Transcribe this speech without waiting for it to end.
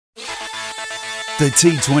The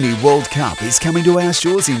T20 World Cup is coming to our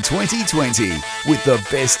shores in 2020 with the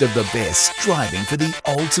best of the best striving for the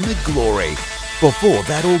ultimate glory. Before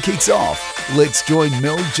that all kicks off, let's join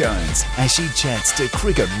Mel Jones as she chats to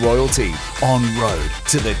cricket royalty on Road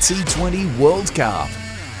to the T20 World Cup.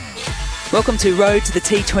 Welcome to Road to the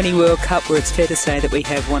T20 World Cup, where it's fair to say that we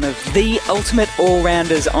have one of the ultimate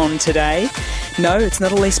all-rounders on today. No, it's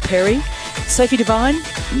not Elise Perry. Sophie Devine?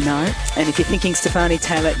 No. And if you're thinking Stefani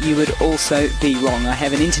Taylor, you would also be wrong. I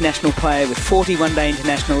have an international player with 40 one-day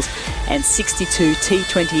internationals and 62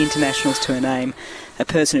 T20 internationals to her name. A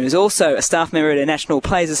person who is also a staff member at a National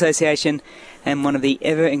Players Association and one of the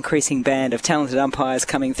ever-increasing band of talented umpires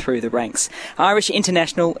coming through the ranks. Irish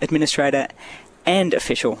international administrator and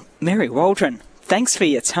official, Mary Waldron. Thanks for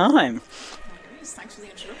your time. Thanks for the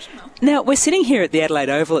introduction, Mel. Now, we're sitting here at the Adelaide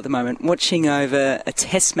Oval at the moment watching over a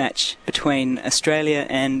test match between Australia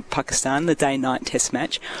and Pakistan, the day-night test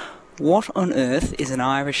match. What on earth is an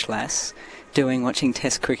Irish lass doing watching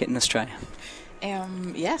test cricket in Australia?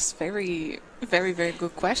 Yes, very, very, very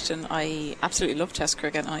good question. I absolutely love test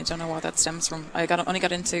cricket, and I don't know where that stems from. I only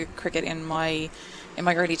got into cricket in my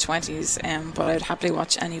early 20s, but I'd happily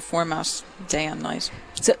watch any format day and night.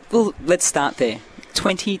 So, well, let's start there.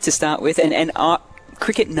 20 to start with, and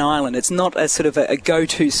cricket in Ireland, it's not a sort of a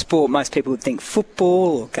go-to sport. Most people would think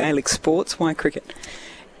football or Gaelic sports. Why cricket?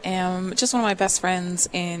 Just one of my best friends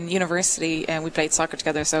in university, we played soccer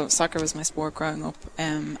together, so soccer was my sport growing up,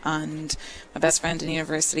 and my best friend in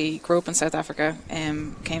university grew up in South Africa,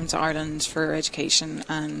 came to Ireland for education,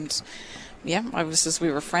 and yeah,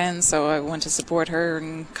 we were friends, so I went to support her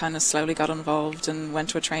and kind of slowly got involved and went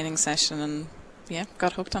to a training session and yeah,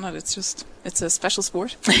 got hooked on it. It's a special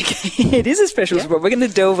sport. Okay, it is a special sport. We're going to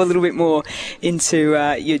delve a little bit more into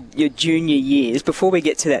your junior years. Before we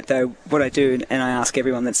get to that, though, what I do, and I ask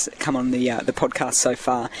everyone that's come on the podcast so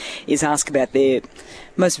far, is ask about their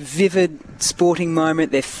most vivid sporting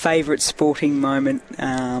moment, their favourite sporting moment.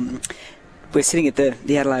 We're sitting at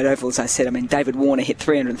the Adelaide Oval, as I said. I mean, David Warner hit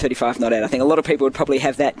 335 not out. I think a lot of people would probably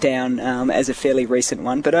have that down as a fairly recent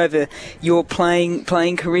one. But over your playing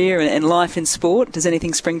career and life in sport, does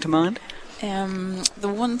anything spring to mind?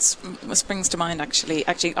 The one springs to mind, actually.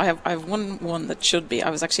 I have one that should be. I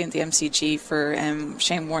was actually in the MCG for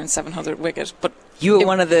Shane Warne's 700 wicket, but you were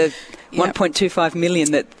one of the 1.25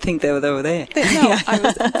 million that think they were there.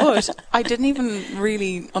 But I didn't even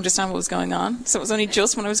really understand what was going on. So it was only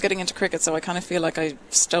just when I was getting into cricket, so I kind of feel like I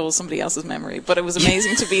stole somebody else's memory. But it was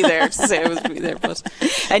amazing to be there, to say I was there. But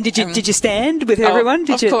and did you stand with everyone?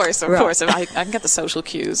 Of course. I can get the social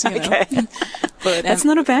cues, you know. But that's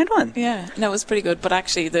not a bad one. Yeah, no, it was pretty good. But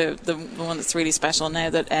actually, the one that's really special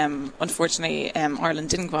now that unfortunately Ireland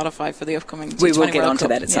didn't qualify for the upcoming T20 we will get World onto Cup.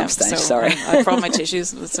 that at some stage. So Sorry, I brought my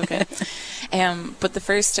tissues. It's okay. But the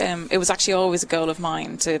first, it was actually always a goal of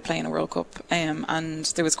mine to play in a World Cup, and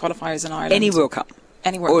there was qualifiers in Ireland. Any World Cup,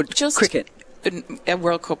 anywhere, or just cricket. A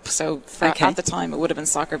World Cup. So at the time, it would have been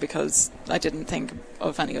soccer because I didn't think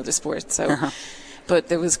of any other sport. So. But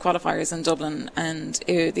there was qualifiers in Dublin, and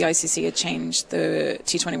the ICC had changed the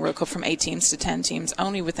T20 World Cup from 8 teams to 10 teams,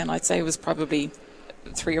 only within, I'd say it was probably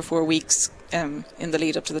 3 or 4 weeks in the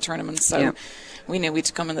lead up to the tournament. So we knew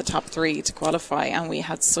we'd come in the top 3 to qualify, and we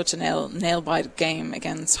had such a nail-bite game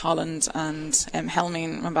against Holland, and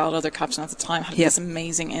Helmine Mambal, other captain at the time, had this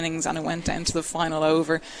amazing innings, and it went down to the final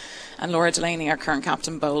over, and Laura Delaney, our current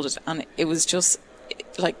captain, bowled it, and it was just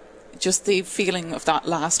the feeling of that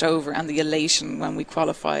last over and the elation when we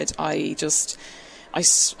qualified. I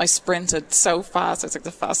sprinted so fast. It's like the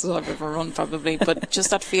fastest I've ever run, probably. But just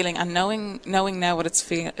that feeling, and knowing now what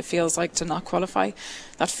it feels like to not qualify,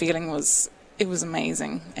 that feeling was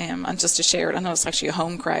amazing. And just to share it, I know it's actually a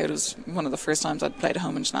home crowd. It was one of the first times I'd played a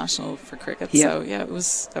home international for cricket. Yep. So yeah,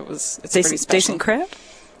 it's pretty special. Decent crowd.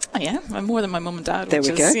 Oh, yeah, more than my mum and dad. There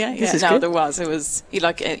we go. Yeah. Good. There was. It was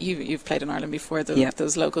you've played in Ireland before.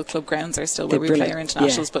 Those local club grounds are still where we brilliant. play our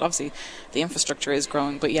internationals, but obviously the infrastructure is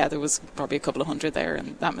growing. But yeah, there was probably a couple of hundred there,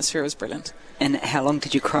 and the atmosphere was brilliant. And how long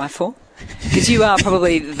did you cry for? Because you are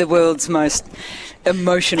probably the world's most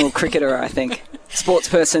emotional cricketer, I think. Sports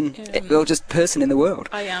person, well, just person in the world.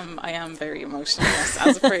 I am very emotional, yes,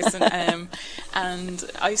 as a person.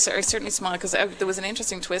 And I certainly smiled because there was an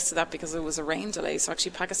interesting twist to that because there was a rain delay. So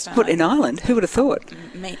actually Pakistan... What, in Ireland? Who would have thought?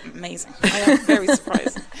 Amazing. I am very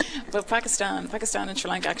surprised. But Pakistan and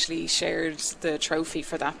Sri Lanka actually shared the trophy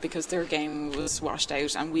for that because their game was washed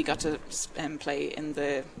out and we got to play in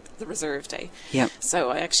the the reserve day. Yeah. So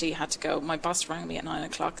I actually had to go. My boss rang me at 9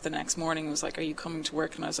 o'clock the next morning and was like, "Are you coming to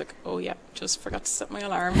work?" And I was like, "Oh yeah, just forgot to set my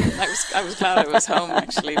alarm." I was glad I was home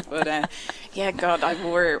actually. But yeah, God,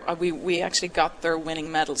 we actually got their winning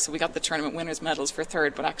medal. So we got the tournament winners medals for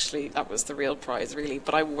third, but actually that was the real prize really.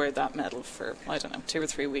 But I wore that medal for, I don't know, 2 or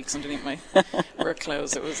 3 weeks underneath my work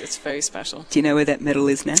clothes. It's very special. Do you know where that medal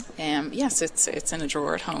is now? Yes, it's in a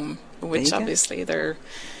drawer at home, which obviously they're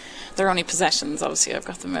only possessions. Obviously, I've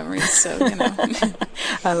got the memories, so you know.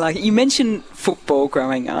 I like it. You mentioned football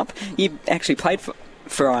growing up. You actually played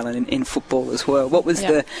for Ireland in football as well. What was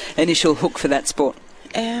the initial hook for that sport?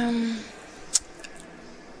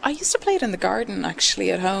 I used to play it in the garden actually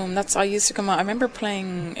at home. I used to come out. I remember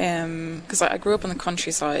playing because I grew up in the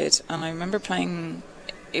countryside, and I remember playing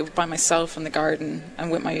it by myself in the garden and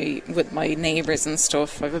with my neighbours and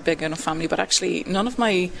stuff. I have a big enough family, but actually none of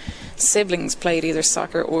my siblings played either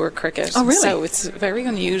soccer or cricket. Oh, really? So it's very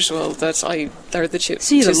unusual that they're the two.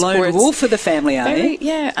 So you're the lone wolf of the family, are you?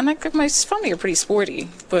 Yeah, and my family are pretty sporty,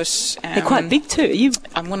 but they're quite big too.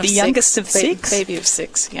 I'm one of the youngest of six. Baby of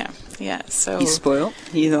six. Yeah. So you're spoiled.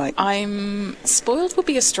 You're like, I'm spoiled would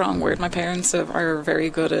be a strong word. My parents are very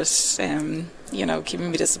good at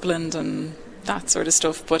keeping me disciplined and that sort of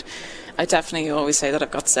stuff, but I definitely always say that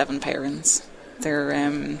I've got 7 parents. They're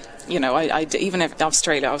I even if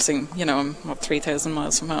Australia, obviously, I'm 3,000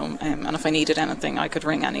 miles from home, and if I needed anything I could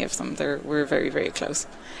ring any of them. We're very, very close.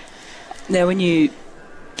 Now when you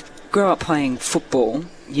grow up playing football,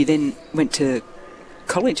 you then went to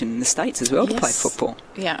college in the States as well to play football.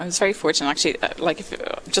 Yeah, I was very fortunate actually.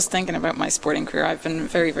 Just thinking about my sporting career, I've been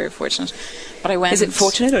very, very fortunate. But I went. Is it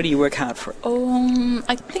fortunate, or do you work hard for it?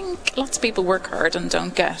 I think lots of people work hard and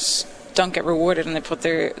don't get rewarded, and they put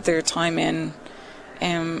their time in.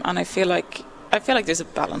 And I feel like there's a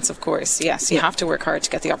balance, of course. Yes, you have to work hard to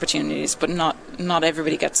get the opportunities, but not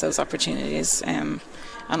everybody gets those opportunities.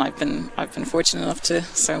 And I've been fortunate enough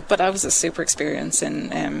to. But I was a super experience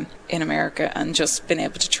in America, and just being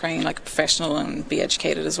able to train like a professional and be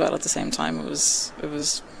educated as well at the same time. It was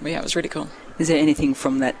really cool. Is there anything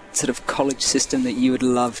from that sort of college system that you would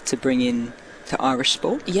love to bring in to Irish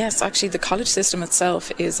sport? Yes, actually the college system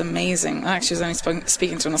itself is amazing. I actually was only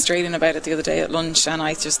speaking to an Australian about it the other day at lunch, and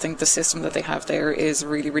I just think the system that they have there is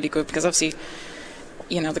really, really good, because obviously,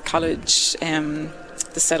 the college,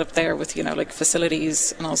 the setup there with, like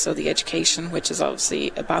facilities and also the education, which is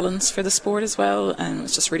obviously a balance for the sport as well, and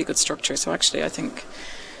it's just really good structure. So actually I think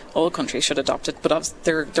all countries should adopt it, but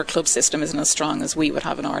their club system isn't as strong as we would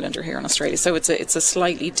have in Ireland or here in Australia. So it's a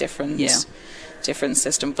slightly different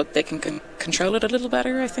system, but they can control it a little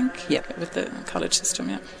better, I think, with the college system.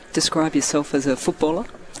 Yeah. Describe yourself as a footballer.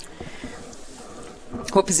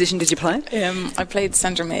 What position did you play? I played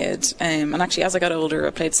centre mid, and actually as I got older I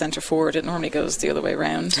played centre forward. It normally goes the other way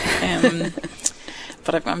around.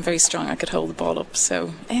 But I'm very strong. I could hold the ball up,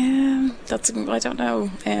 so I don't know.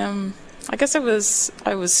 I guess I was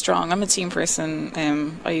strong. I'm a team person.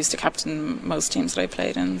 I used to captain most teams that I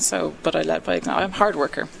played in, but I led by example. I'm a hard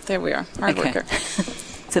worker. There we are, hard worker.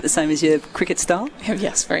 Is that the same as your cricket style?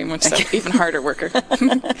 Yes, very much so. Even harder worker.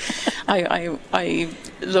 I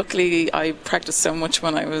luckily I practiced so much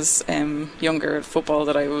when I was younger at football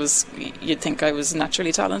that you'd think I was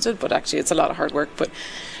naturally talented, but actually it's a lot of hard work. But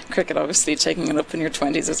cricket, obviously, taking it up in your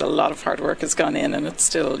 20s, there's a lot of hard work has gone in, and it's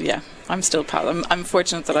still, I'm still I'm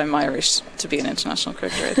fortunate that I'm Irish to be an international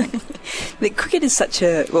cricketer, I think. The cricket is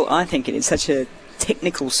I think it is such a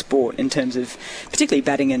technical sport in terms of particularly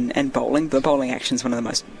batting and bowling. The bowling action is one of the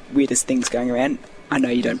most weirdest things going around. I know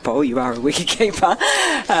you don't bowl, you are a wicket-keeper.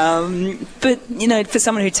 But, for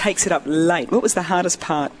someone who takes it up late, what was the hardest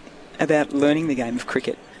part about learning the game of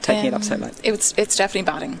cricket, taking it up so late? It's definitely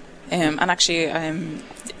batting. And actually,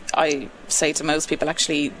 I say to most people,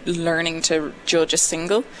 actually learning to judge a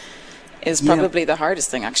single is probably the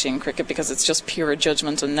hardest thing actually in cricket, because it's just pure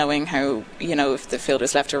judgment and knowing how, if the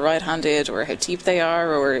fielder's left or right-handed, or how deep they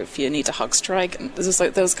are, or if you need to hog strike, and there's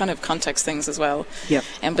like those kind of context things as well.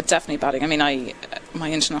 But definitely batting. I mean,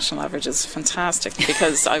 my international average is fantastic,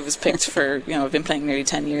 because I was picked for, I've been playing nearly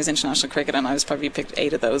 10 years international cricket, and I was probably picked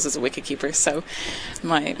 8 of those as a wicket-keeper, so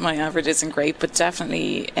my average isn't great, but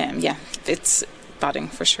definitely it's batting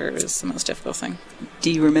for sure is the most difficult thing.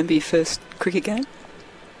 Do you remember your first cricket game?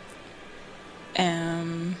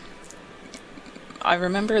 I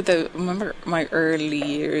remember my early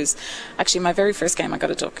years. Actually, my very first game I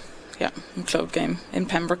got a duck. Yeah, a club game in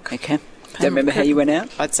Pembroke. Okay. Don't remember how you went out?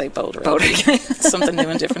 I'd say bowled. Bowled again. Something new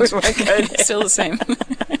and different. Okay. Still the same.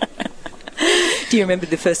 Do you remember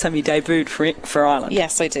the first time you debuted for Ireland?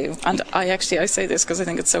 Yes, I do. And I say this because I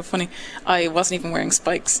think it's so funny. I wasn't even wearing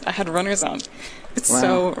spikes. I had runners on. It's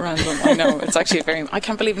so random. I know. It's actually I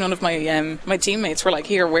can't believe none of my my teammates were like,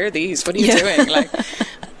 "Here, wear these. What are you doing?" Like,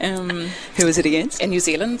 who was it against? In New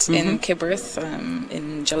Zealand, in Kibworth,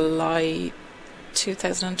 in July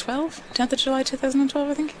 2012, 10th of July 2012,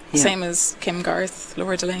 I think. Yeah. Same as Kim Garth,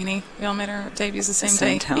 Laura Delaney. We all made our debuts the same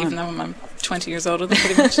day, time. Even though I'm 20 years older than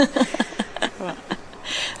pretty much.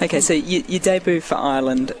 Okay, so you debut for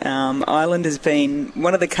Ireland. Ireland has been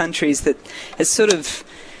one of the countries that has sort of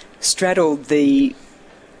straddled the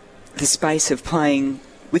space of playing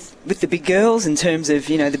with the big girls in terms of,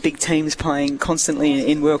 the big teams playing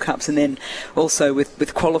constantly in World Cups, and then also with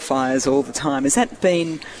qualifiers all the time. Has that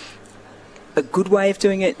been a good way of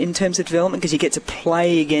doing it in terms of development, because you get to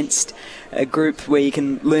play against a group where you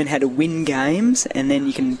can learn how to win games and then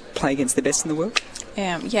you can play against the best in the world?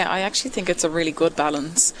 Yeah, I actually think it's a really good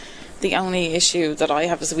balance. The only issue that I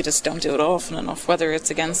have is we just don't do it often enough, whether it's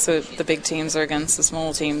against the big teams or against the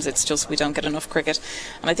small teams. It's just we don't get enough cricket.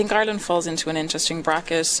 And I think Ireland falls into an interesting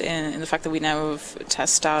bracket in the fact that we now have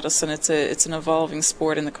test status, and it's an evolving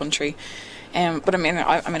sport in the country. But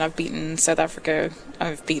I've beaten South Africa,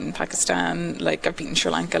 I've beaten Pakistan, I've beaten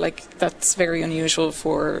Sri Lanka. That's very unusual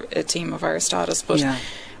for a team of our status. But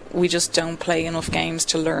we just don't play enough games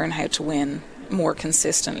to learn how to win more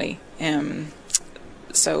consistently.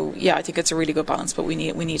 So I think it's a really good balance, but we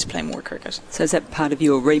need to play more cricket. So is that part of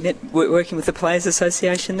your remit, working with the Players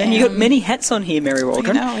Association then? You've got many hats on here, Mary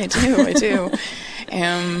Waldron. I do.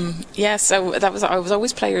 So I was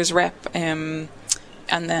always players rep,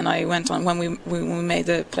 and then I went on when we made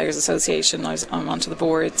the Players Association. I'm onto the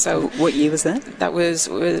board. So what year was that? That was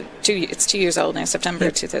it's 2 years old now.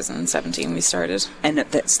 September 2017 we started. And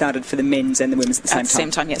that started for the men's and the women's at the same time. At the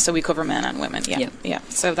same time, yeah. So we cover men and women. Yeah.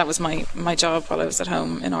 So that was my job while I was at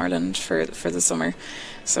home in Ireland for the summer.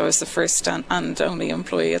 So I was the first and only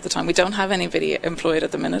employee at the time. We don't have anybody employed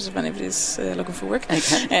at the minute if anybody's looking for work.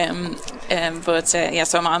 Okay.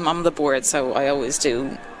 So I'm on the board. So I always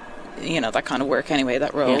do that kind of work anyway,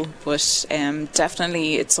 that role. But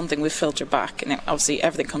definitely it's something we filter back, and obviously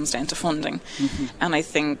everything comes down to funding. And I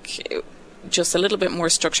think just a little bit more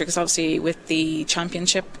structure, because obviously with the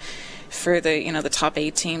championship for the top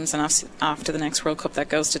 8 teams, and after the next World Cup that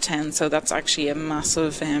goes to 10, so that's actually a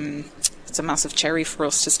massive it's a massive cherry for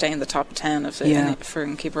us to stay in the top 10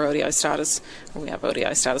 for keeper ODI status. Or we have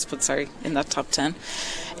ODI status, but in that top 10.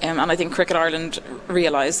 And I think Cricket Ireland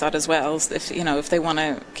realise that as well. If they want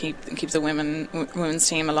to keep the women's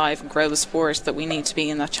team alive and grow the sport, that we need to be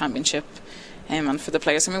in that championship. And for the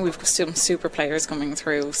players, we've some super players coming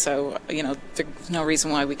through, so there's no reason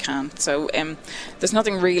why we can't. So there's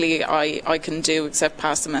nothing really I can do except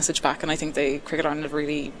pass the message back, and I think Cricket Ireland have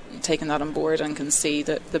really taken that on board and can see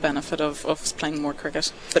the benefit of us playing more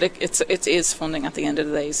cricket. But it is funding at the end of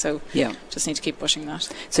the day, so just need to keep pushing that.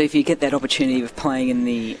 So if you get that opportunity of playing in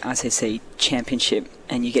the ICC Championship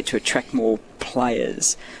and you get to attract more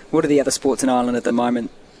players, what are the other sports in Ireland at the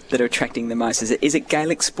moment that are attracting the most? Is it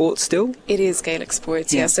Gaelic sports still? It is Gaelic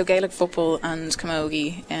sports, yeah. So Gaelic football and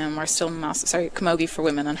camogie are still massive. Sorry, camogie for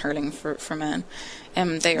women and hurling for men.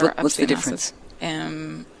 They are What's the difference?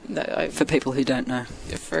 For people who don't know,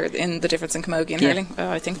 in the difference in camogie and hurling,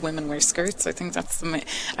 I think women wear skirts. I think that's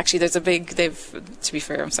actually there's a big. To be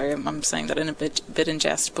fair, I'm sorry, I'm saying that in a bit in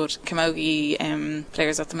jest, but camogie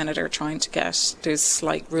players at the minute are trying to get. There's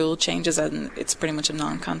slight rule changes, and it's pretty much a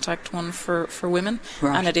non-contact one for women,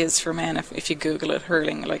 and it is for men. If you Google it,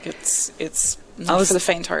 hurling, it's not for the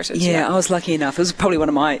faint-hearted. Yeah, I was lucky enough. It was probably one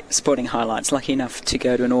of my sporting highlights. Lucky enough to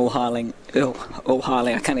go to an all hurling.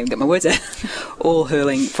 I can't even get my words out. All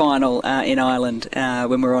hurling final in Ireland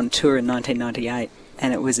when we were on tour in 1998,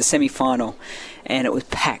 and it was a semi-final, and it was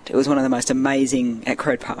packed. It was one of the most amazing at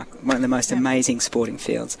Croke Park, one of the most amazing sporting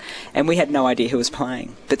fields, and we had no idea who was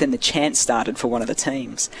playing. But then the chant started for one of the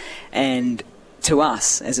teams, and to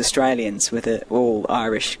us as Australians, with an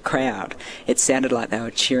all-Irish crowd, it sounded like they were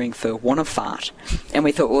cheering for Wannafart. And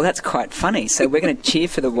we thought, well, that's quite funny, so we're going to cheer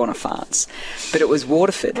for the Wannafarts. But it was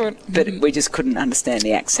Waterford, but we just couldn't understand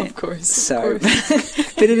the accent. Of course. But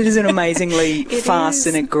it is an amazingly fast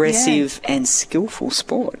and aggressive and skillful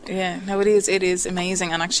sport. Yeah, no, it is. It is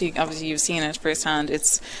amazing. And actually, obviously, you've seen it firsthand.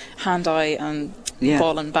 It's hand-eye and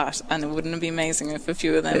ball and bat. And wouldn't it be amazing if a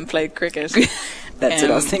few of them played cricket? That's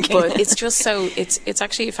what I was thinking. But it's just so it's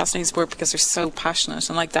actually a fascinating sport because they're so passionate,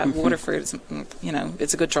 and like that Waterford is,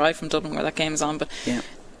 it's a good drive from Dublin where that game is on, but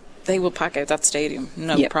they will pack out that stadium,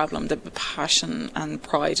 no problem. The passion and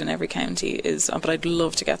pride in every county is, but I'd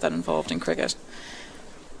love to get that involved in cricket.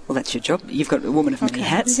 Well, that's your job. You've got a woman of many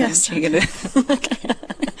hats. Yes. You're gonna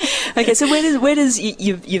Okay, so where does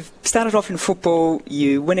you've started off in football,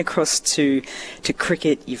 you went across to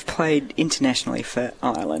cricket, you've played internationally for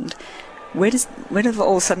Ireland. Where do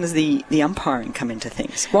all of a sudden does the umpiring come into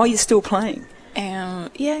things while you're still playing? To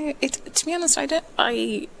be honest, I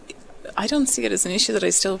don't see it as an issue that I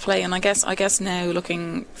still play, and I guess now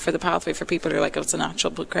looking for the pathway for people who are like, oh, it's a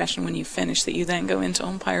natural progression when you finish that you then go into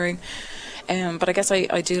umpiring. But I guess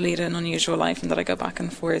I do lead an unusual life in that I go back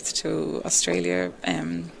and forth to Australia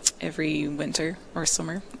every winter or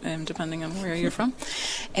summer, depending on where you're from.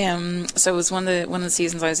 So it was one of the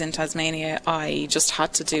seasons I was in Tasmania. I just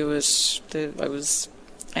had to do it. I was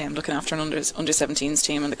looking after an under 17s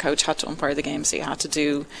team, and the coach had to umpire the game, so you had to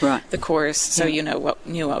do the course, so you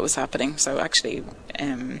knew what was happening. So actually,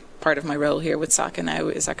 part of my role here with SACA now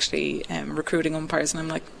is actually recruiting umpires, and I'm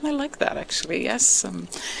like, I like that actually. Yes.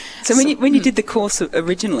 So when you did the course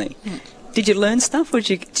originally, did you learn stuff, or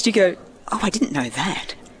did you go, oh, I didn't know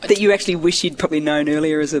that you actually wish you'd probably known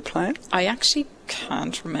earlier as a player? I actually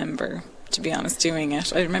can't remember, to be honest, doing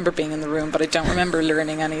it. I remember being in the room, but I don't remember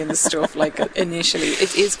learning any of the stuff like initially.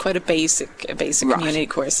 It is quite a basic community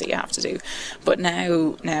course that you have to do. But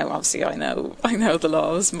now obviously I know the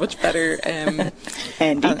laws much better.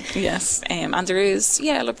 Andy. Yes. And there is,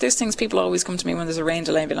 look, there's things people always come to me when there's a rain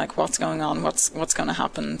delay and be like, what's going on? What's going to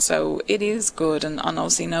happen? So it is good, and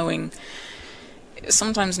obviously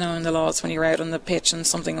sometimes knowing the laws when you're out on the pitch and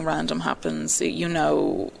something random happens,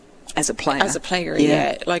 as a player,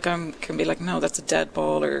 like I can be like, no, that's a dead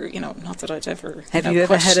ball, or not that I'd ever. Have you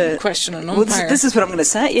ever had a question an umpire? Well, this is what I'm going to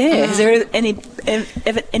say. Yeah, has there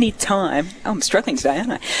ever any time? Oh, I'm struggling today,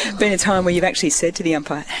 aren't I? Been a time where you've actually said to the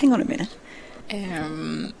umpire, "Hang on a minute."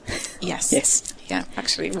 Yes. Yes. Yeah,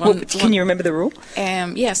 actually. Can you remember the rule?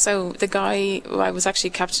 So the guy, I was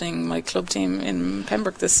actually captaining my club team in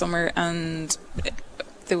Pembroke this summer, and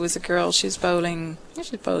there was a girl, she was bowling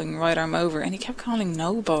right arm over, and he kept calling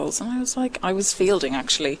no balls, and I was like, I was fielding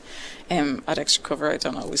actually at extra cover. I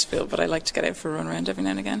don't always field, but I like to get out for a run around every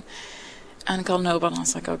now and again, and called no ball, and I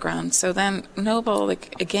was like, oh grand. So then no ball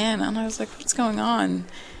again, and I was like, what's going on?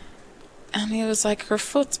 And he was like, her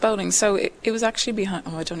foot's bowling. So it was actually behind,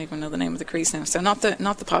 I don't even know the name of the crease now. So not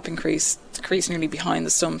the popping crease, the crease nearly behind the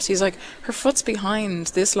stumps. He's like, her foot's behind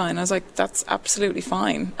this line. I was like, that's absolutely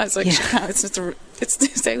fine. I was like, she can't, it's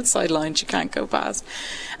this outside line she can't go past.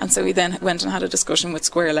 And so he then went and had a discussion with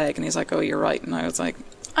Square Leg, and he's like, oh, you're right. And I was like,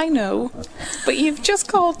 I know, but you've just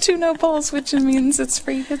called 2 no balls, which means it's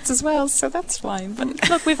free hits as well, so that's fine. But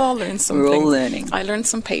look, we've all learned something. We're all learning. I learned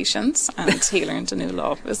some patience, and he learned a new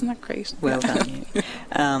law. Isn't that great? Well done.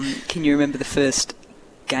 Can you remember the first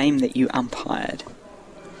game that you umpired?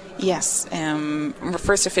 Yes,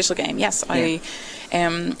 first official game. Yes, yeah.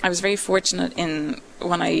 I was very fortunate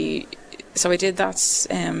when I did that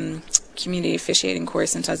community officiating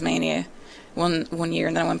course in Tasmania one year,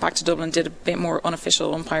 and then I went back to Dublin, did a bit more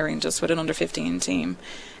unofficial umpiring just with an under-15 team,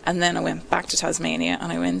 and then I went back to Tasmania,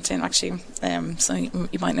 and I went in actually, so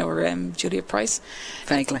you might know her, Julia Price.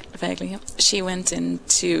 Vaguely, yeah. She went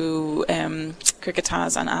into Cricket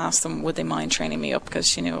Tas and asked them would they mind training me up, because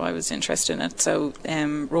she knew I was interested in it. So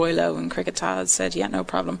Roy Lowe in Cricket Tas said, yeah, no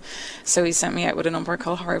problem. So he sent me out with an umpire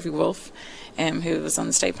called Harvey Wolf, who was on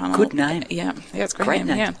the state panel. Good name. Yeah, it's a great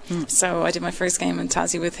name. Yeah. So I did my first game in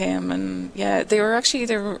Tassie with him, and they were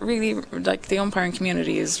really, like, the umpiring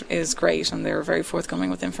community is great, and they were very forthcoming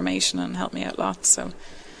with information and helped me out lots. So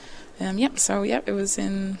it was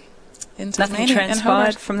in Tasmania. Nothing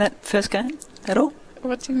transpired from that first game at all?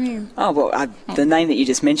 What do you mean? Oh, well, the name that you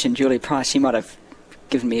just mentioned, Julie Price, she might have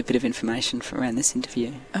given me a bit of information around this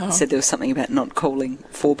interview. Said there was something about not calling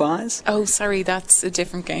 4 byes. Oh, sorry, that's a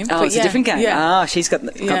different game. Oh, it's a different game. Yeah. She's got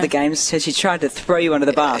the games. So she tried to throw you under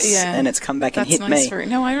the bus, and it's come back and hit nice me.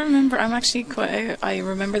 No, I remember. I'm actually I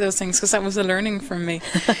remember those things because that was a learning from me.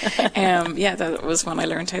 That was when I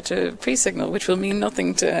learned how to pre-signal, which will mean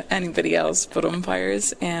nothing to anybody else but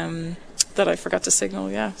umpires. That I forgot to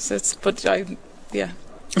signal. Yeah. So yeah.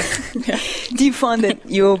 Do you find that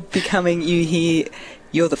you're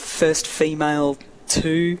the first female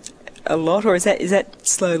to a lot, or is that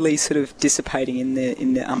slowly sort of dissipating in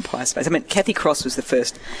the umpire space? I mean, Kathy Cross was the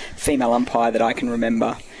first female umpire that I can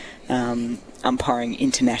remember umpiring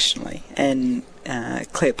internationally, and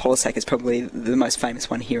Claire Polisak is probably the most famous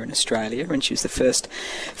one here in Australia, and she was the first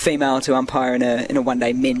female to umpire in a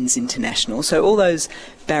one-day men's international. So all those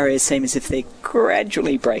barriers seem as if they're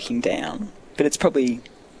gradually breaking down, but it's probably,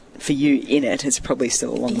 for you in it, it's probably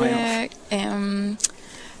still a long way off.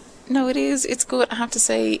 No, it is. It's good. I have to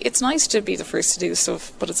say, it's nice to be the first to do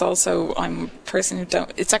stuff, but it's also, I'm a person who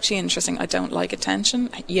don't, it's actually interesting, I don't like attention,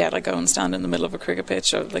 yet I go and stand in the middle of a cricket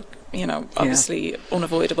pitch, or like, you know, obviously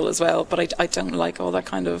unavoidable as well, but I don't like all that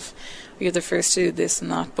kind of, you're the first to do this and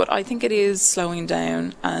that, but I think it is slowing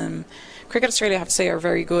down. Cricket Australia, I have to say, are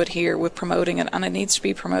very good here with promoting it, and it needs to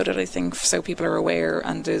be promoted, I think, so people are aware.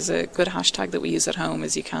 And there's a good hashtag that we use at home,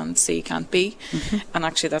 is you can't see, can't be. And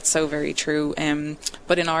actually that's so very true.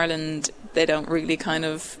 But in Ireland, they don't really kind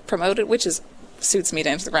of promote it, which suits me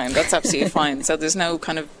down to the ground. That's absolutely fine. So there's no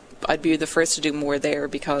kind of, I'd be the first to do more there,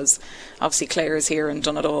 because obviously Claire is here and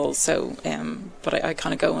done it all. So, but I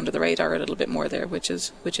kind of go under the radar a little bit more there, which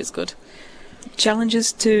is good.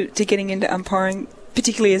 Challenges to getting into umpiring,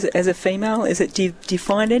 particularly as a female, is it? Do you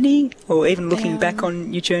find any, or even looking back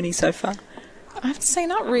on your journey so far? I have to say,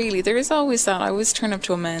 not really. There is always that. I always turn up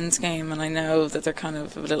to a men's game, and I know that they're kind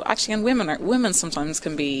of a little. Actually, and women sometimes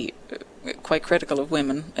can be quite critical of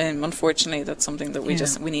women. Unfortunately, that's something that we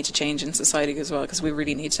need to change in society as well, because we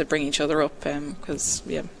really need to bring each other up. Because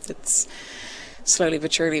it's slowly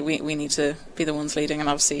but surely we need to be the ones leading, and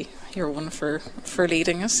obviously you're one for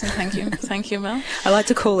leading us. So thank you, Mel. I like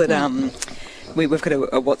to call it. We've got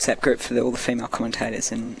a WhatsApp group for all the female commentators,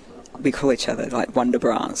 and we call each other like Wonder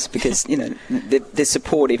Bras, because, you know, they're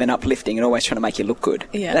supportive and uplifting and always trying to make you look good.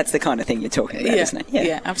 Yeah. That's the kind of thing you're talking about, isn't it?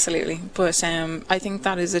 Yeah, absolutely. But I think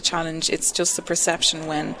that is a challenge. It's just the perception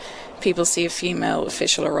when people see a female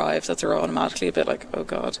official arrive, that they're automatically a bit like, oh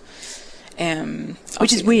God.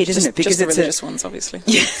 Which is weird, isn't it? Because just the religious ones, obviously.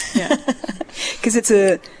 Yeah. Because it's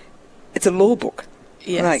a law book.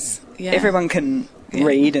 Yes. Like, everyone can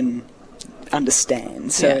read and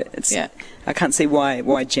understand, so I can't see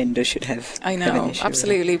why gender should have. I know,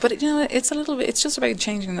 absolutely, but you know, it's just about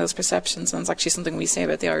changing those perceptions, and it's actually something we say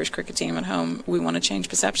about the Irish cricket team at home. We want to change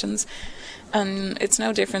perceptions, and it's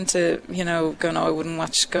no different to, you know, I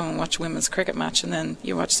wouldn't go and watch a women's cricket match, and then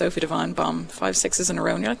you watch Sophie Devine bomb 5 sixes in a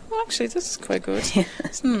row, and you're like, well, actually, this is quite good.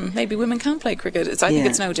 Maybe women can play cricket. I think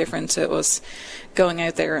it's no different to us going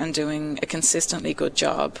out there and doing a consistently good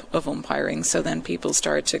job of umpiring, so then people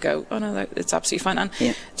start to go, oh no, it's absolutely fine. And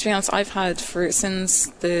to be honest, I've had since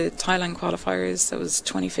the Thailand qualifiers, that was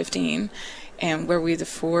 2015, where we the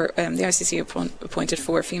ICC appointed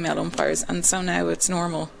 4 female umpires, and so now it's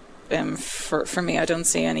normal. For me, I don't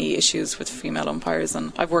see any issues with female umpires,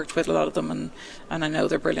 and I've worked with a lot of them, and I know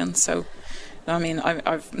they're brilliant. So, I mean,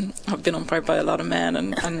 I've been umpired by a lot of men,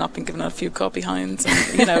 and not been given a few caught behinds,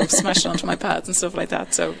 and, you know, smashed onto my pads and stuff like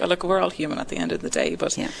that. So, look, we're all human at the end of the day,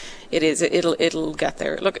 but it'll get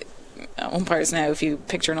there. Look, umpires now, if you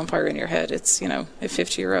picture an umpire in your head, it's, you know, a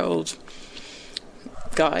 50-year-old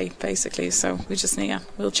guy, basically. So we just need,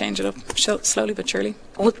 we'll change it up slowly but surely.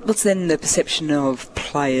 What's then the perception of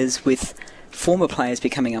players, with former players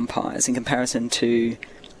becoming umpires, in comparison to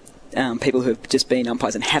people who have just been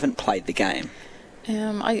umpires and haven't played the game?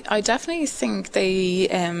 I definitely think they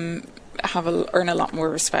earn a lot more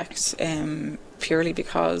respect, purely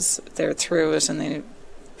because they're through it, and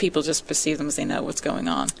people just perceive them as they know what's going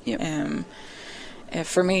on.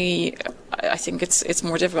 For me, I think it's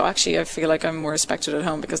more difficult. Actually, I feel like I'm more respected at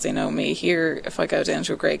home because they know me. Here, if I go down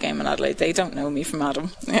to a great game in Adelaide, they don't know me from Adam.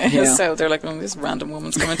 So they're like, oh, this random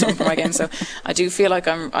woman's coming to umpire my game. So I do feel like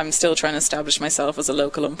I'm still trying to establish myself as a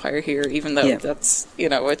local umpire here, even though that's, you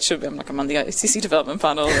know, it should be. I'm on the ICC development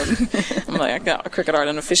panel, and I'm like, I got a Cricket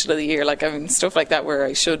Ireland official of the year, like, I mean, stuff like that, where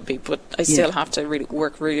I should be, but I still have to really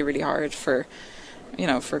work really, really hard for, you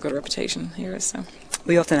know, for a good reputation here. So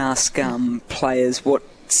we often ask players what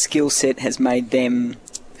skill set has made them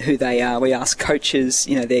who they are. We ask coaches,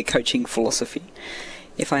 you know, their coaching philosophy.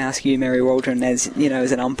 If I ask you, Mary Waldron, as you know,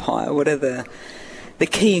 as an umpire, what are the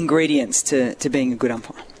key ingredients to being a good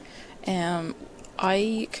umpire?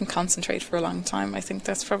 I can concentrate for a long time. I think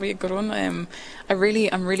that's probably a good one. I'm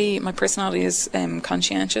really, my personality is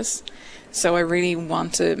conscientious. So I really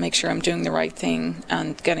want to make sure I'm doing the right thing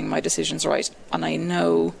and getting my decisions right. And I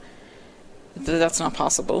know that that's not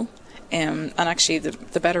possible. And actually,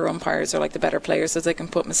 the better umpires are like the better players, so they can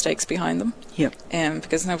put mistakes behind them.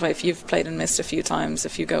 Because if you've played and missed a few times,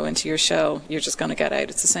 if you go into your shell, you're just going to get out.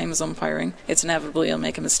 It's the same as umpiring. It's inevitable you'll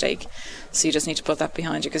make a mistake. So you just need to put that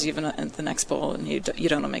behind you, because you've the next ball, and you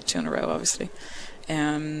don't want to make 2 in a row, obviously.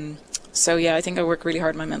 So yeah, I think I work really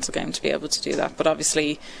hard in my mental game to be able to do that. But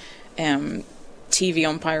obviously, TV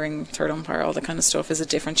umpiring, third umpire, all that kind of stuff is a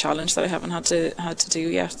different challenge that I haven't had to do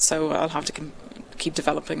yet. So I'll have to keep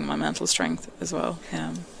developing my mental strength as well.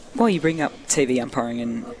 Well, you bring up TV umpiring,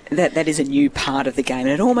 and that is a new part of the game, and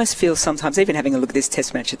it almost feels sometimes, even having a look at this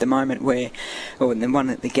Test match at the moment, the one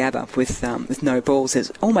at the Gabba with no balls,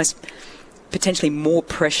 there's almost potentially more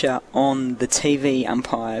pressure on the TV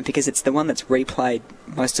umpire because it's the one that's replayed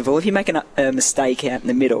most of all. If you make a mistake out in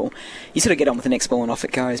the middle, you sort of get on with the next ball and off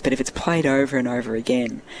it goes. But if it's played over and over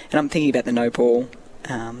again, and I'm thinking about the no ball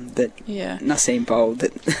that Naseem bowled,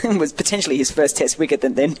 that was potentially his first Test wicket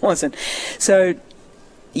that then wasn't. So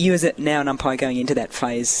you as now an umpire going into that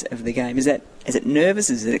phase of the game, is it nervous?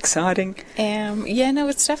 Is it exciting? No,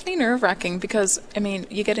 it's definitely nerve-wracking because, I mean,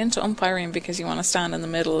 you get into umpiring because you want to stand in the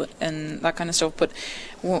middle and that kind of stuff, but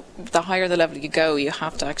the higher the level you go, you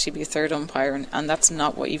have to actually be a third umpire, and that's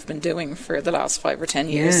not what you've been doing for the last 5 or 10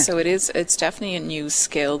 years. Yeah. So it's definitely a new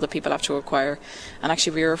skill that people have to acquire. And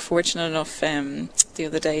actually, we were fortunate enough the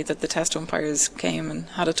other day that the Test umpires came and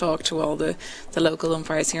had a talk to all the local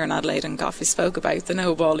umpires here in Adelaide, and Goffey spoke about the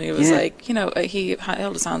no ball, and he was like, he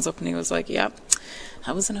held his hands up and he was like, yeah,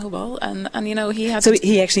 that was a no ball, and he had. So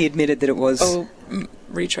he actually admitted that it was.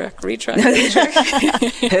 Retract. Heard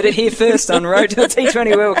it here first on Road to the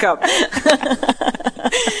T20 World Cup.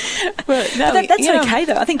 But that's okay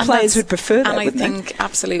though. I think players would prefer that. And I think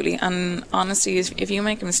absolutely. And honestly, if you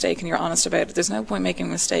make a mistake and you're honest about it, there's no point making a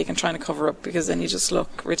mistake and trying to cover up because then you just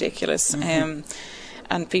look ridiculous. And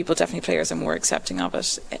people, definitely players, are more accepting of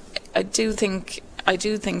it. I do think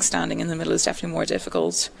standing in the middle is definitely more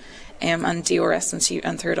difficult. And DRS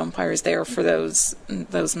and third umpires there for those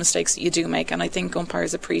mistakes that you do make, and I think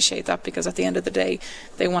umpires appreciate that because at the end of the day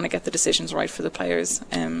they want to get the decisions right for the players.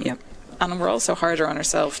 And we're also harder on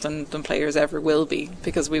ourselves than players ever will be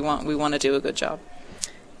because we want to do a good job.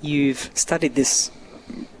 You've studied this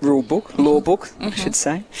law book, I should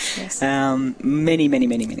say, yes.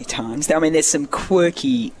 Many times. I mean, there's some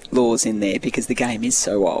quirky laws in there because the game is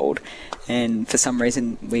so old, and for some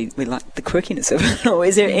reason we like the quirkiness of it all.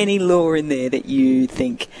 Is there any law in there that you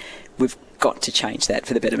think we've got to change that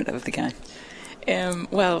for the betterment of the game?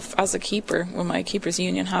 Well, as a keeper, with my keeper's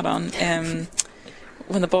union hat on,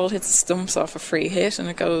 when the ball hits the stumps off a free hit and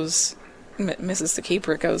it goes, misses the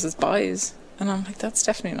keeper, it goes as byes. And I'm like, that's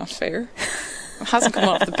definitely not fair. It hasn't come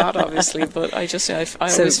off the bat, obviously, but I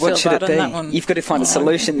always feel bad on that one. You've got to find a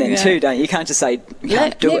solution then too, don't you? You can't just say you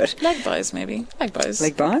can't do it. Leg byes, maybe. Leg byes.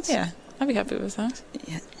 Leg byes? Yeah, I'd be happy with that.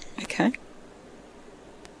 Yeah. Okay.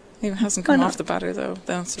 It hasn't come off the batter though.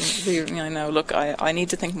 That's really, I know. Look, I need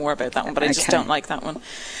to think more about that one, but I just don't like that one.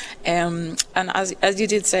 And as you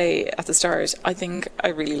did say at the start, I think I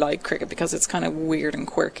really like cricket because it's kind of weird and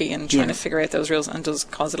quirky and trying to figure out those rules, and does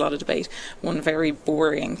cause a lot of debate. One very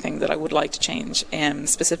boring thing that I would like to change,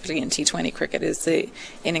 specifically in T20 cricket, is the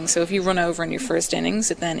innings. So if you run over in your first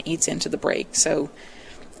innings, it then eats into the break. So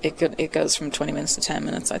it goes from 20 minutes to 10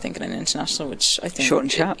 minutes, I think, in an international, which I think... Short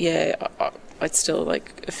and sharp. I'd still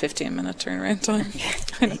like a 15-minute turnaround time.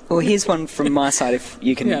 Well, here's one from my side, if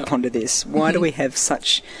you can ponder this. Why do we have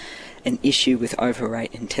such an issue with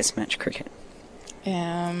over-rate in Test match cricket?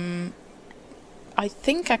 I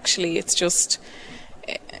think actually it's just...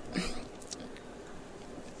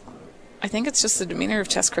 I think it's just the demeanour of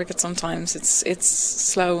Test cricket sometimes. It's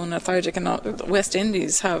slow and lethargic, and West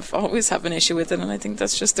Indies always have an issue with it, and I think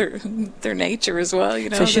that's just their nature as well.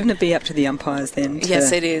 So shouldn't it be up to the umpires then?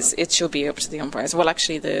 Yes, it is. It should be up to the umpires. Well,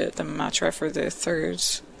 actually, the match ref or the third,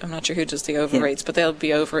 I'm not sure who does the overrates, but they'll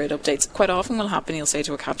be overrate updates. Quite often will happen, he'll say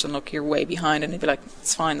to a captain, look, you're way behind, and he'll be like,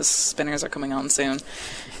 it's fine, the spinners are coming on soon.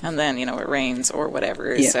 And then, it rains or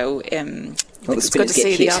whatever. Yeah. So it's good to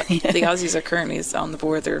see the Aussies are currently on the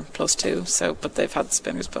board. They're +2, but they've had the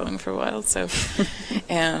spinners bowling for a while. So,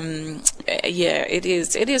 it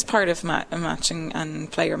is part of matching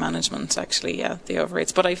and player management, actually, the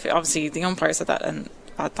overrates. But obviously the umpires at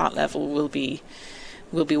that level will be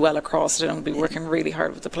well across it and will be working really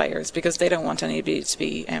hard with the players because they don't want anybody to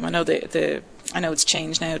be. I know I know it's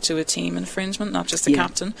changed now to a team infringement, not just the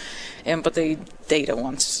captain, but they don't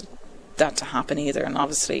want that to happen either, and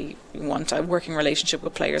obviously want a working relationship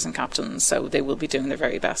with players and captains, so they will be doing their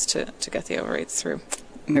very best to get the overrates through.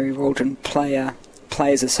 Mary Waldron,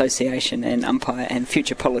 Players Association and umpire and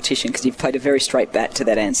future politician, because you've played a very straight bat to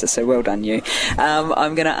that answer, so well done you.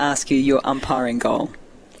 I'm going to ask you your umpiring goal.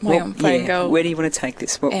 My umpiring goal. Where do you want to take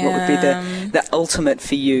this? What would be the ultimate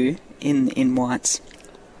for you in whites?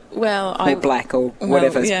 Well, or black or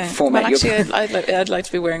whatever format. Well, actually, I'd like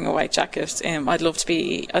to be wearing a white jacket. I'd love to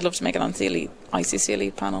make it on the ICC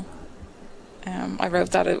Elite panel. I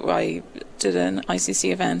wrote that. I did an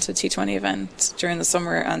ICC event, a T20 event during the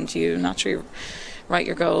summer, and you naturally write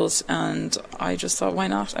your goals. And I just thought, why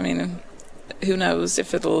not? I mean, who knows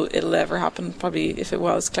if it'll ever happen? Probably, if it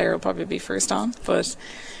was, Claire will probably be first on. But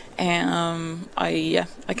I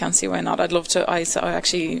can't see why not. I'd love to. I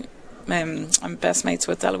actually I'm best mates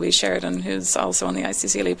with Eloise Sheridan, who's also on the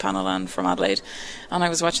ICC Elite panel and from Adelaide. And I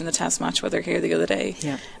was watching the test match with her here the other day.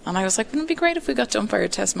 Yeah. And I was like, wouldn't it be great if we got to umpire a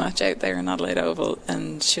test match out there in Adelaide Oval?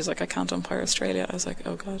 And she was like, I can't umpire Australia. I was like,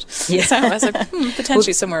 oh God. Yeah. So I was like,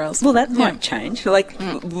 potentially somewhere else. Well, that might change. Like,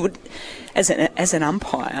 as an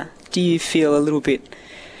umpire, do you feel a little bit,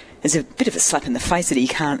 there's a bit of a slap in the face that you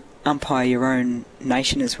can't umpire your own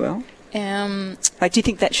nation as well? Like, do you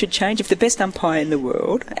think that should change? If the best umpire in the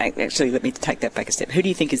world, actually, let me take that back a step. Who do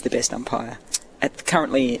you think is the best umpire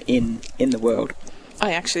currently in the world?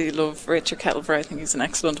 I actually love Richard Kettleborough. I think he's an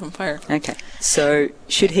excellent umpire. Okay. So,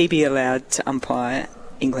 should he be allowed to umpire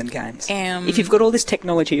England games? If you've got all this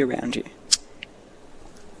technology around you?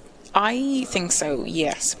 I think so,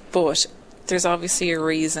 yes. But there's obviously a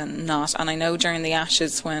reason not. And I know during the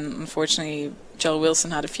Ashes, when unfortunately Joel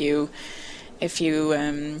Wilson had a few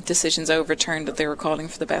decisions overturned, that they were calling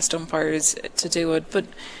for the best umpires to do it. But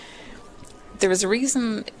there was a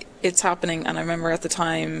reason it's happening, and I remember at the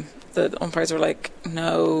time the umpires were like,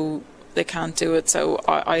 no, they can't do it. So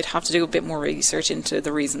I'd have to do a bit more research into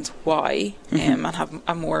the reasons why, and have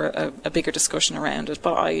a bigger discussion around it.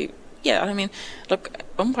 But I mean, look,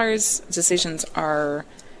 umpires' decisions are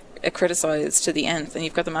criticised to the nth, and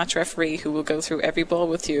you've got the match referee who will go through every ball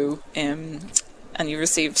with you, and you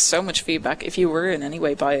receive so much feedback. If you were in any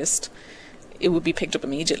way biased, it would be picked up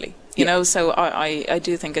immediately. You know, so I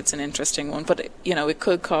do think it's an interesting one. But, it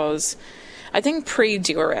could cause, I think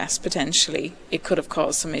pre-DRS, potentially, it could have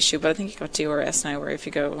caused some issue. But I think you've got DRS now where if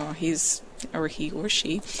you go, he or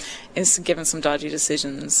she is given some dodgy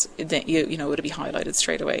decisions, then it'll be highlighted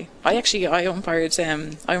straight away. I umpired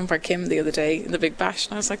Kim the other day in the Big Bash,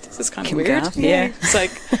 and I was like, this is kind of weird. Yeah. It's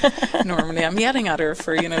like, normally I'm yelling at her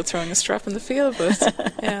for throwing a strap in the field, but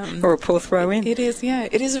or a poor throw in. It is, yeah.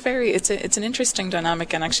 It is it's an interesting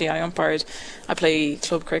dynamic. And actually I play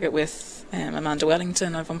club cricket with Amanda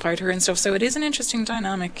Wellington. I've umpired her and stuff, so it is an interesting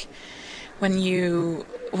dynamic when you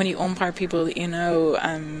umpire people that you know.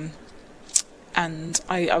 And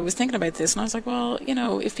I was thinking about this, and I was like, well,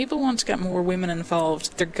 if people want to get more women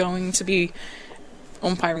involved, they're going to be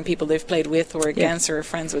umpiring people they've played with or against or are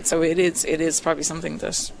friends with. So it is probably something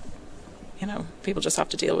that, people just have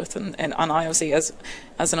to deal with. And I obviously, as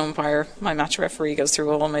an umpire, my match referee goes through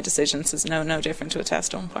all my decisions. It's no different to a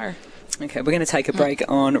test umpire. Okay, we're going to take a break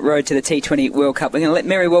on Road to the T20 World Cup. We're going to let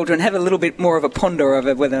Mary Waldron have a little bit more of a ponder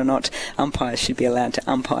over whether or not umpires should be allowed to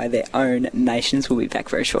umpire their own nations. We'll be back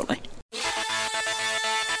very shortly.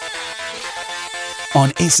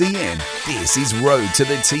 On SEN, this is Road to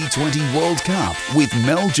the T20 World Cup with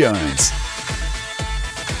Mel Jones.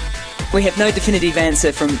 We have no definitive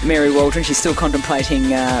answer from Mary Waldron. She's still contemplating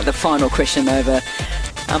the final question over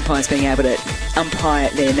umpires being able to umpire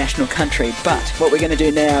their national country. But what we're going to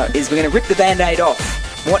do now is we're going to rip the Band-Aid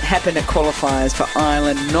off. What happened at qualifiers for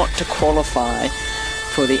Ireland not to qualify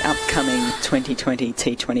for the upcoming 2020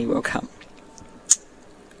 T20 World Cup?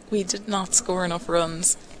 We did not score enough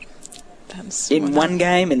runs. In one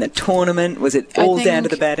game, in the tournament, was it all down to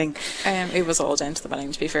the batting? It was all down to the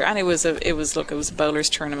batting, to be fair, and it was a bowlers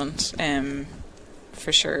tournament,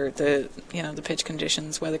 for sure. The pitch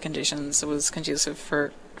conditions, weather conditions, it was conducive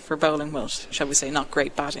for bowling. Well, shall we say, not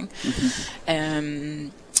great batting.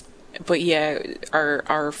 But yeah,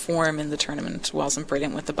 our form in the tournament wasn't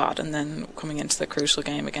brilliant with the bat, and then coming into the crucial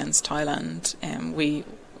game against Thailand, we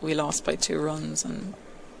lost by 2 runs, and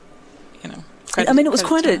it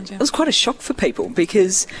was quite a shock for people,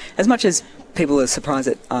 because as much as people are surprised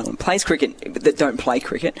that Ireland plays cricket, that don't play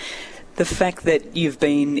cricket, the fact that you've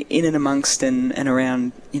been in and amongst and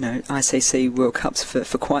around ICC World Cups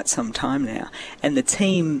for quite some time now, and the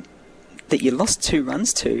team that you lost 2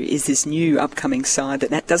 runs to is this new upcoming side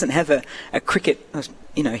that doesn't have a cricket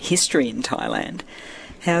history in Thailand.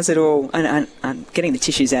 How's it all? And I'm getting the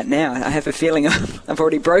tissues out now. I have a feeling I've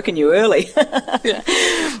already broken you early. Yeah.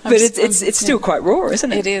 But it's still quite raw,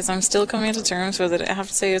 isn't it? It is. I'm still coming to terms with it. I have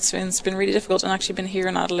to say it's been really difficult, and actually been here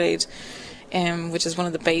in Adelaide, which is one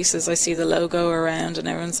of the bases. I see the logo around, and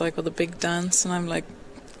everyone's like, "Oh, the big dance," and I'm like,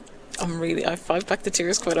 I fight back the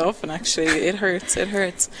tears quite often. Actually, it hurts.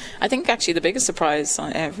 I think actually the biggest surprise,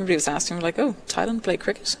 everybody was asking, like, "Oh, Thailand play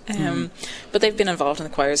cricket," but they've been involved in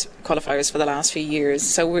the qualifiers for the last few years,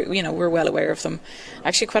 so we're well aware of them.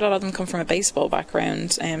 Actually, quite a lot of them come from a baseball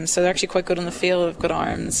background, so they're actually quite good on the field, have good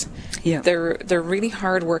arms. Yeah, they're a really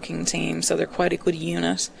hard-working team, so they're quite a good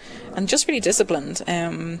unit, and just really disciplined.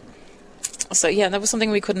 So yeah, that was something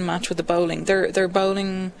we couldn't match with the bowling. Their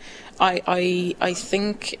bowling, I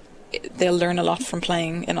think, they'll learn a lot from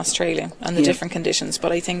playing in Australia and the different conditions.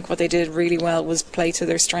 But I think what they did really well was play to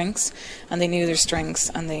their strengths, and they knew their strengths,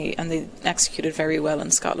 and they executed very well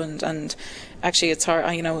in Scotland. And actually, it's hard.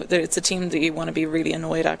 It's a team that you want to be really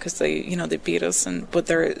annoyed at because they beat us, but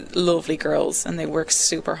they're lovely girls and they work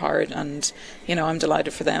super hard. And I'm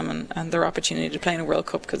delighted for them and their opportunity to play in a World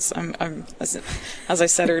Cup, because I'm as I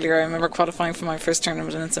said earlier, I remember qualifying for my first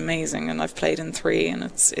tournament, and it's amazing. And I've played in 3, and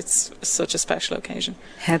it's such a special occasion.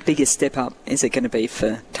 How big a step up is it going to be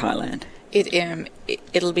for Thailand?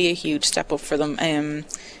 It'll be a huge step up for them.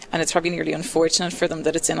 And it's probably nearly unfortunate for them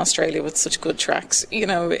that it's in Australia with such good tracks.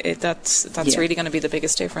 That's really going to be the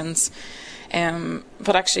biggest difference.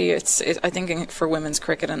 But actually, I think for women's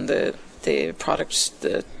cricket and the product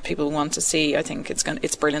that people want to see, I think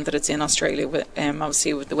it's brilliant that it's in Australia.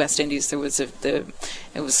 Obviously, with the West Indies, it was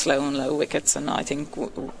slow and low wickets, and I think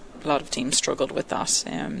a lot of teams struggled with that.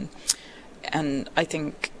 And I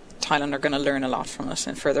think Thailand are going to learn a lot from it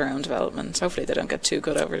and for their own development. Hopefully they don't get too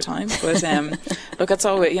good over time. But look, it's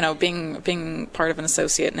always, being part of an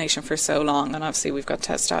associate nation for so long, and obviously we've got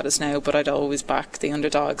test status now, but I'd always back the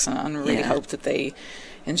underdogs and really hope that they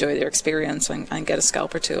enjoy their experience and get a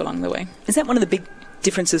scalp or two along the way. Is that one of the big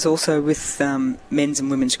differences also with men's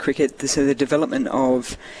and women's cricket? So the development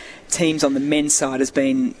of teams on the men's side has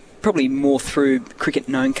been probably more through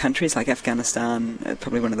cricket-known countries like Afghanistan,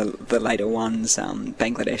 probably one of the later ones,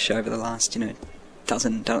 Bangladesh over the last,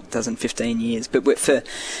 dozen 15 years. But for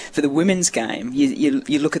the women's game,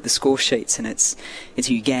 you look at the score sheets and it's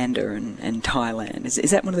Uganda and Thailand.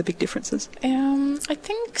 Is that one of the big differences? I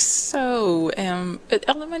think so.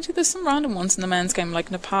 Elementary, there's some random ones in the men's game,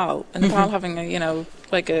 like Nepal. And Nepal having a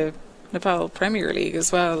Nepal Premier League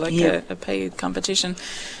as well, like a paid competition.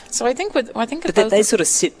 So I think they sort of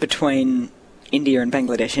sit between India and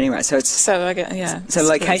Bangladesh anyway. So it's so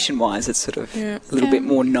location-wise, it's sort of a little bit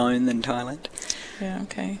more known than Thailand. Yeah.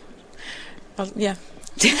 Okay. Well, yeah.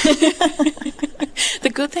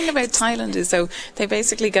 The good thing about Thailand is, though, they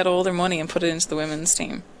basically get all their money and put it into the women's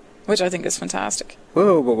team, which I think is fantastic.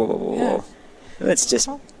 Whoa. Yeah. Let's just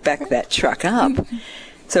back that truck up.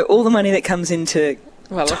 So all the money that comes into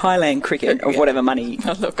Thailand cricket, or whatever money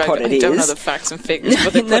pot it is. I don't know the facts and figures,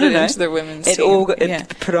 but they put it into their women's team.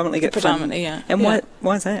 It predominantly gets from... And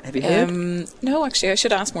why is that? Have you heard? No, actually, I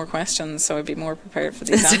should ask more questions, so I'd be more prepared for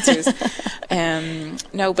these answers.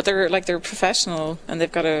 No, but they're professional, and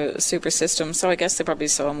they've got a super system, so I guess they probably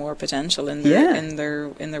saw more potential in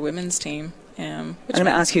their women's team. I'm going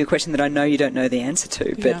to ask you a question that I know you don't know the answer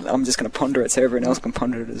to, but I'm just going to ponder it so everyone else can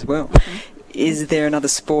ponder it as well. Is there another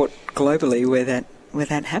sport globally where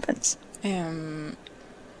that happens?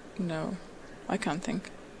 No, I can't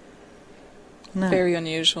think. No. Very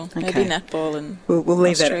unusual. Okay. Maybe netball and we'll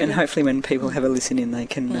leave Australia. That, and hopefully when people have a listen in, they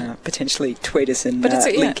can potentially tweet us and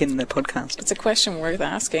link in the podcast. It's a question worth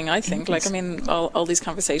asking, I think. All these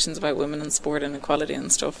conversations about women in sport and equality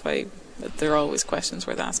and stuff, they're always questions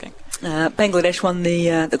worth asking. Bangladesh won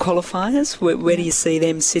the qualifiers. Where do you see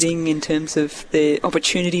them sitting in terms of the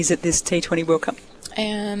opportunities at this T20 World Cup?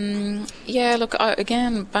 Look,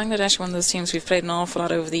 again, Bangladesh, one of those teams we've played an awful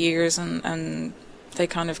lot over the years, and they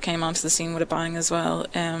kind of came onto the scene with a bang as well.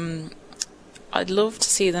 I'd love to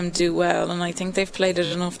see them do well, and I think they've played at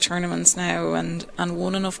enough tournaments now and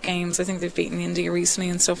won enough games. I think they've beaten India recently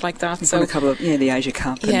and stuff like that. So a couple of the Asia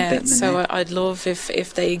Cup. I'd love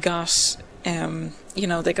if they got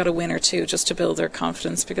they got a win or two just to build their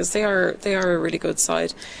confidence, because they are a really good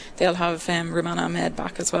side. They'll have Rumana Ahmed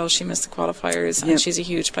back as well. She missed the qualifiers, and she's a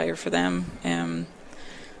huge player for them.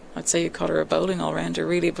 I'd say you call her a bowling all-rounder,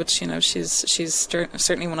 really, but she's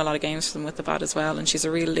certainly won a lot of games for them with the bat as well, and she's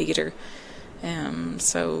a real leader.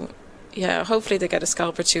 Hopefully they get a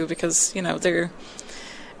scalp or two, because they're,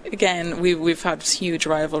 again, we've had huge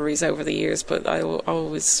rivalries over the years, but I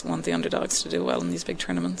always want the underdogs to do well in these big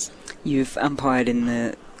tournaments. You've umpired in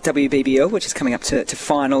the WBBL, which is coming up to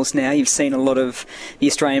finals now. You've seen a lot of the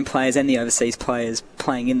Australian players and the overseas players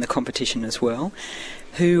playing in the competition as well.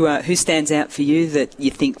 Who stands out for you that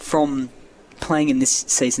you think from playing in this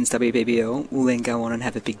season's WBBL will then go on and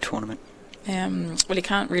have a big tournament? Well, you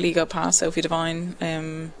can't really go past Sophie Devine.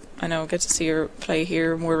 I know I get to see her play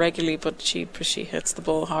here more regularly, but she hits the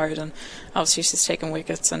ball hard, and obviously she's taking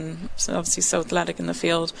wickets, and obviously so athletic in the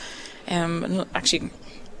field. And actually,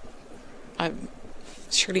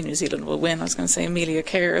 surely New Zealand will win. I was going to say Amelia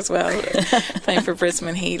Kerr as well, playing for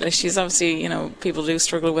Brisbane Heat. She's obviously, people do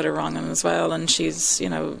struggle with her wrong as well, and she's,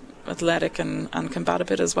 athletic and can bat a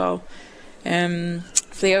bit as well. I'm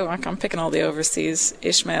picking all the overseas,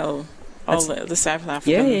 Ishmael, all the South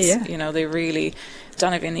Africans. They really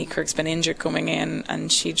Donovan Eekirk's been injured coming in,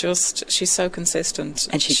 and she's so consistent.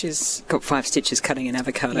 And she's got 5 stitches cutting an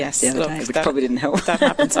avocado the other day, which probably didn't help. That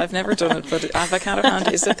happens. I've never done it, but avocado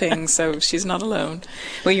hand is a thing, so she's not alone.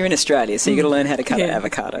 Well, you're in Australia, so you've got to learn how to cut an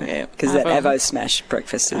avocado. Because that avo smash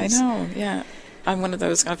breakfast is... I know, yeah. I'm one of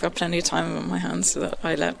those, I've got plenty of time on my hands, so that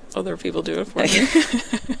I let other people do it for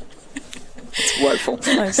me. It's woeful.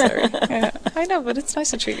 I'm sorry. Yeah, I know, but it's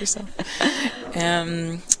nice to treat yourself.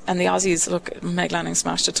 And the Aussies, look, Meg Lanning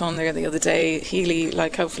smashed a ton there the other day. Healy,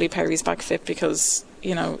 hopefully Perry's back fit, because,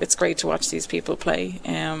 it's great to watch these people play.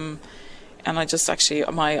 And I just actually,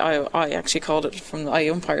 I actually called it I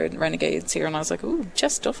umpired Renegades here, and I was like, ooh,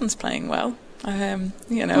 Jess Duffin's playing well. Well,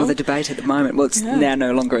 the debate at the moment, it's now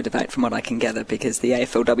no longer a debate from what I can gather, because the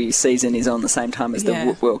AFLW season is on the same time as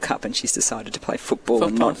the World Cup, and she's decided to play football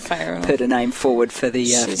and not put her name forward for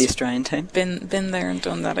the Australian team. Been there and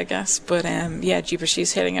done that, I guess. But Jeepers,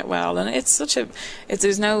 she's hitting it well, and it's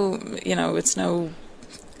no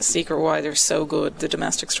secret why they're so good. The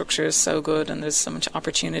domestic structure is so good, and there's so much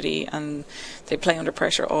opportunity, and they play under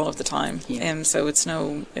pressure all of the time. So it's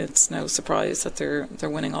no surprise that they're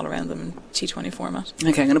winning all around them in T20 format.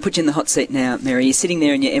 Okay, I'm going to put you in the hot seat now, Mary. You're sitting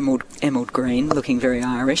there in your emerald green, looking very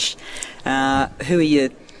Irish. Who are your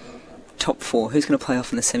top 4? Who's going to play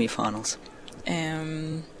off in the semi-finals?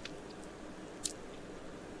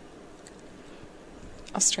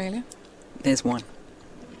 Australia. There's one.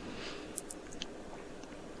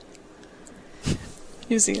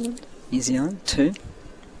 New Zealand. 2.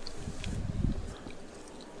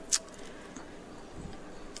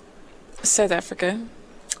 South Africa.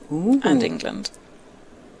 Ooh. And England.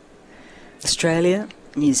 Australia,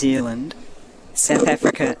 New Zealand, South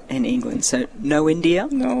Africa and England. So no India?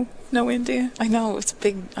 No India. I know, it's a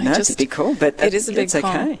big... it's a big call, but it is a big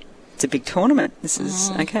call. Okay. It's a big tournament. This is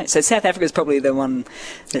okay. So South Africa is probably the one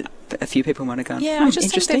that a few people might have gone. Yeah, I just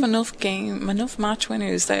think they have enough match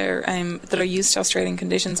winners there that are used to Australian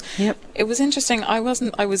conditions. Yep. It was interesting. I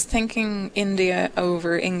was thinking India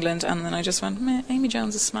over England, and then I just went, Amy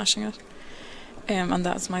Jones is smashing it. And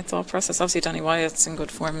that's my thought process. Obviously, Danny Wyatt's in good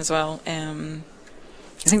form as well. I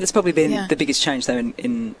think that's probably been the biggest change, though,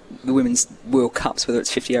 in the Women's World Cups, whether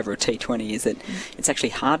it's 50 over or T20, is that it's actually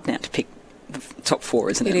hard now to pick the top 4,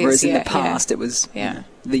 isn't it? Whereas in the past it was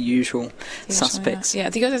the usual suspects. Yeah,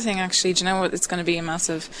 the other thing, actually, do you know what it's going to be a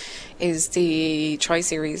massive, is the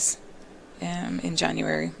Tri-Series in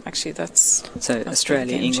January. Actually, that's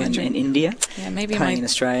Australia, England and India maybe playing in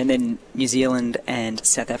Australia, and then New Zealand and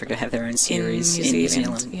South Africa have their own series in New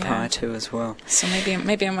Zealand prior to as well. So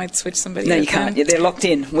maybe I might switch somebody. No, you can't. They're locked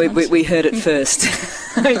in. We heard it first.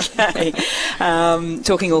 Okay.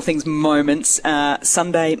 Talking all things moments.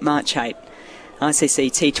 Sunday, March 8th. ICC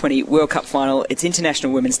T20 World Cup final. It's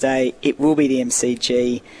International Women's Day. It will be the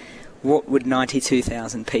MCG. What would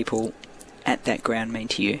 92,000 people at that ground mean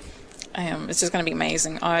to you? It's just going to be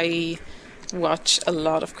amazing. I watch a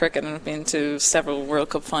lot of cricket and I've been to several World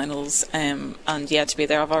Cup finals, and to be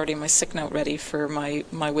there, I've already my sick note ready for my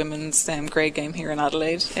women's grade game here in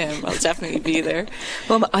Adelaide. I'll definitely be there.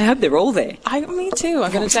 Well, I hope they're all there. Me too.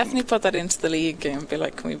 I'm going to definitely put that into the league and be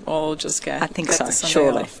like, can we all just get? I think get so. the Sunday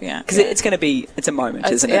surely, off? Yeah, because it's going to be a moment,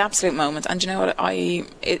 isn't it? It's an absolute moment. And you know what?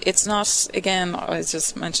 It's not. Again, I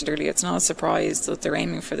just mentioned earlier, it's not a surprise that they're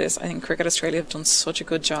aiming for this. I think Cricket Australia have done such a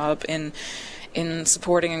good job in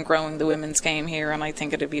supporting and growing the women's game here, and I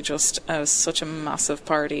think it'd be just such a massive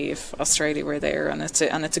party if Australia were there, and it's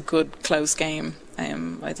a good close game.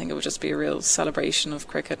 I think it would just be a real celebration of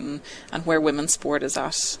cricket and where women's sport is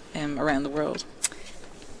at around the world.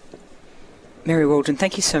 Mary Waldron,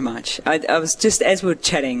 thank you so much. I was just, as we were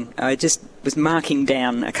chatting, I just was marking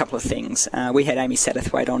down a couple of things. We had Amy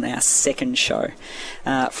Satterthwaite on our second show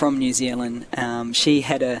from New Zealand. She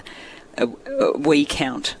had a wee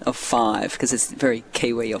count of 5, because it's very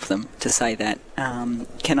Kiwi of them to say that.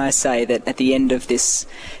 Can I say that at the end of this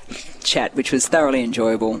chat, which was thoroughly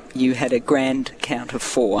enjoyable, you had a grand count of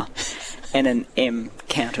 4 and an M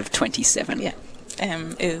count of 27? Yeah.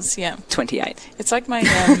 Is 28. It's like my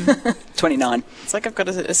 29. It's like I've got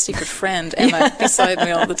a secret friend, Emma, beside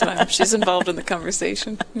me all the time. She's involved in the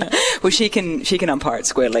conversation. Yeah. Well, she can umpire at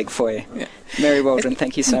square leg for you. Yeah. Mary Waldron,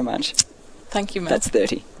 thank you so much. Thank you, Mel. That's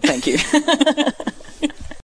 30. Thank you.